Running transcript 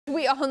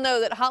We all know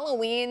that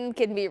Halloween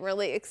can be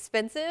really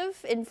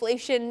expensive.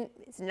 Inflation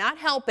is not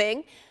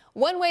helping.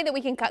 One way that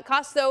we can cut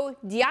costs, though,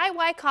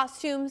 DIY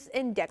costumes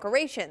and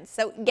decorations.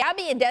 So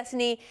Gabby and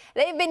Destiny,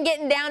 they've been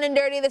getting down and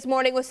dirty this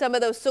morning with some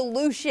of those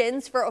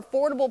solutions for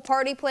affordable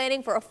party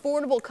planning, for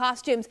affordable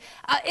costumes.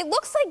 It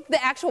looks like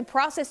the actual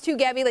process too,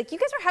 Gabby, like you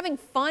guys are having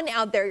fun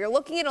out there. You're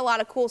looking at a lot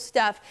of cool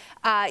stuff.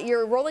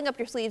 You're rolling up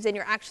your sleeves and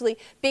you're actually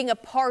being a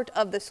part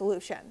of the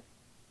solution.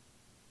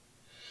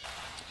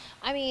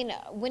 I mean,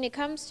 when it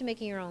comes to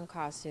making your own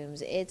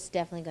costumes, it's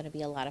definitely going to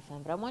be a lot of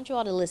fun. But I want you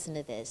all to listen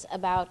to this.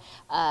 About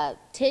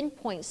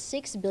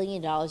 $10.6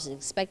 billion is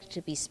expected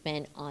to be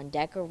spent on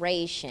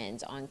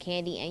decorations, on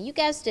candy, and you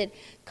guessed it,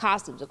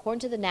 costumes.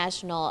 According to the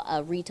National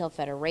Retail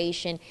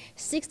Federation,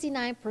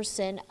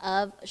 69%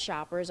 of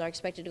shoppers are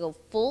expected to go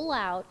full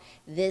out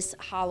this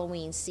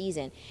Halloween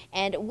season.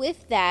 And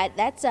with that,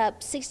 that's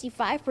up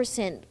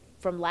 65%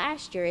 from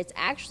last year. It's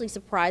actually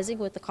surprising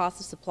with the cost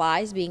of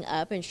supplies being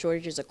up and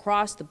shortages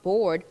across the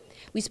board.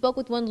 We spoke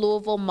with one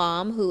Louisville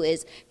mom who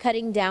is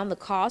cutting down the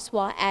cost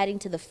while adding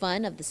to the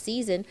fun of the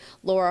season.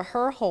 Laura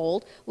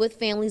Herhold with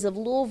Families of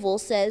Louisville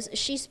says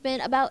she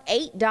spent about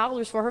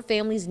 $8 for her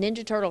family's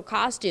Ninja Turtle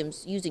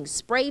costumes using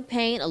spray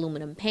paint,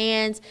 aluminum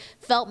pans,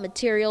 felt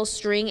material,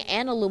 string,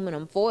 and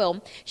aluminum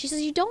foil. She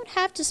says you don't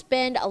have to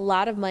spend a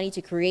lot of money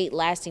to create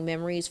lasting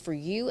memories for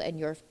you and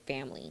your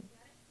family.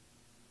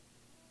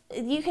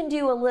 You can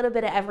do a little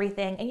bit of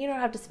everything and you don't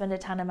have to spend a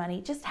ton of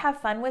money. Just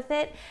have fun with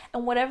it,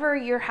 and whatever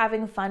you're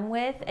having fun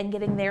with and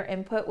getting their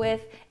input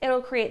with,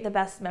 it'll create the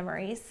best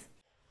memories.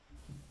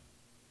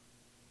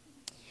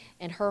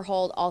 And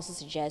Herhold also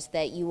suggests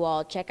that you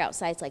all check out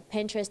sites like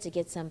Pinterest to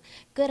get some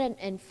good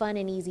and fun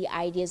and easy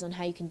ideas on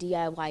how you can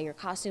DIY your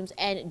costumes.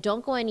 And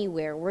don't go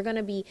anywhere. We're going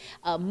to be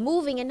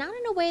moving, and not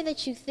in a way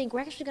that you think. We're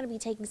actually going to be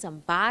taking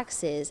some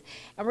boxes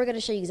and we're going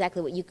to show you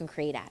exactly what you can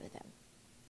create out of them.